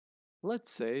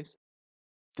Let's say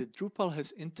that Drupal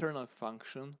has internal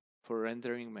function for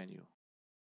rendering menu.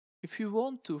 If you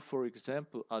want to, for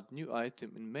example, add new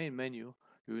item in main menu,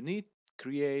 you need to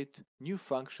create new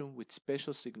function with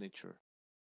special signature.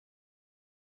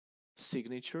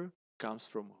 Signature comes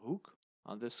from hook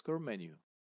underscore menu.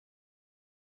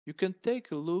 You can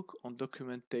take a look on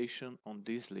documentation on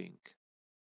this link.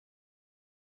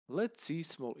 Let's see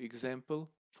small example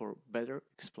for better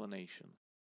explanation.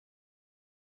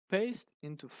 Paste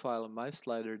into file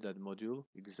myslider.module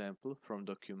example from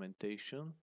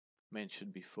documentation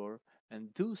mentioned before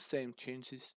and do same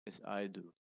changes as I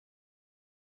do.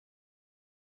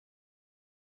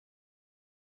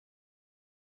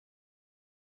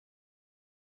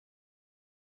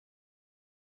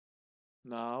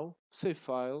 Now save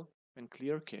file and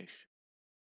clear cache.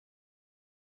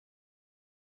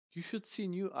 You should see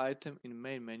new item in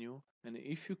main menu, and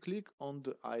if you click on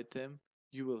the item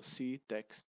you will see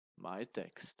text my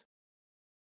text.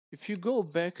 If you go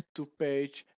back to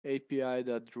page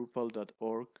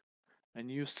api.drupal.org and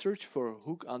you search for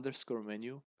hook underscore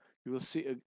menu, you will see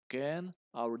again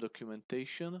our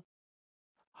documentation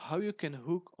how you can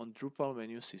hook on Drupal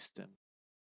menu system.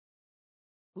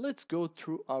 Let's go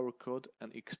through our code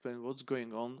and explain what's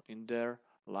going on in there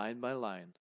line by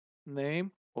line.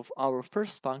 Name of our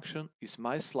first function is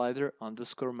mySlider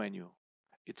underscore menu.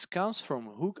 It comes from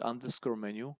hook underscore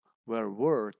menu, where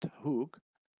word hook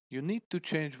you need to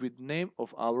change with name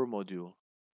of our module.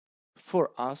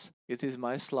 For us, it is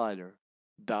mySlider.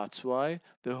 That's why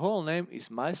the whole name is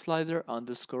mySlider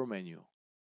underscore menu.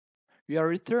 We are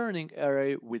returning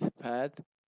array with path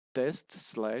test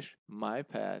slash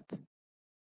mypath.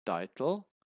 Title,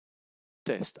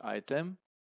 test item,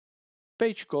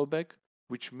 page callback,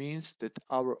 which means that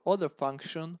our other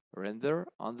function render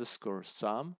underscore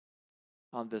sum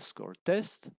underscore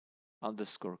test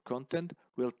underscore content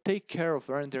will take care of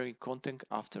rendering content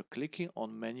after clicking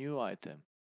on menu item.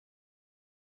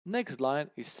 Next line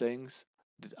is saying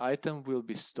that item will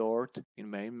be stored in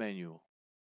main menu.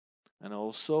 And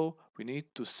also we need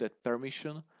to set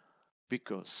permission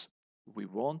because we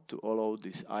want to allow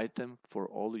this item for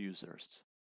all users.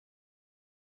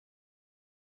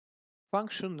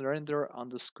 Function render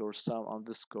underscore sum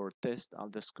underscore test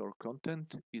underscore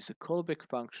content is a callback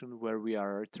function where we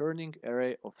are returning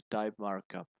array of type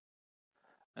markup.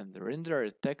 And the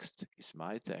rendered text is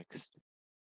my text.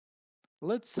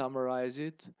 Let's summarize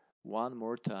it one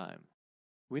more time.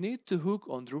 We need to hook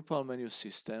on Drupal menu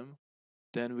system,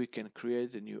 then we can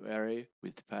create a new array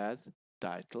with path,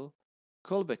 title,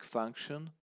 callback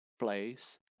function,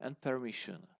 place, and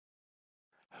permission.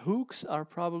 Hooks are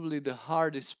probably the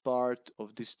hardest part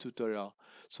of this tutorial,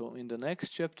 so in the next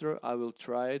chapter I will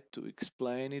try to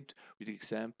explain it with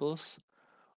examples,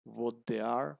 what they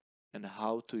are and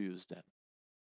how to use them.